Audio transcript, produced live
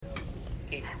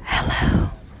Hello,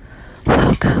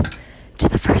 welcome to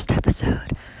the first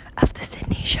episode of the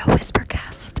Sydney Show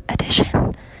Whispercast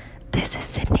edition. This is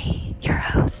Sydney, your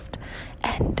host,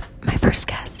 and my first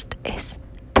guest is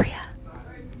Bria.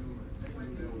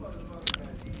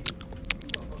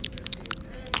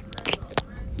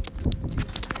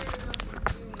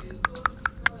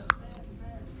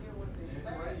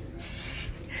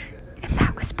 And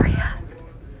that was Bria.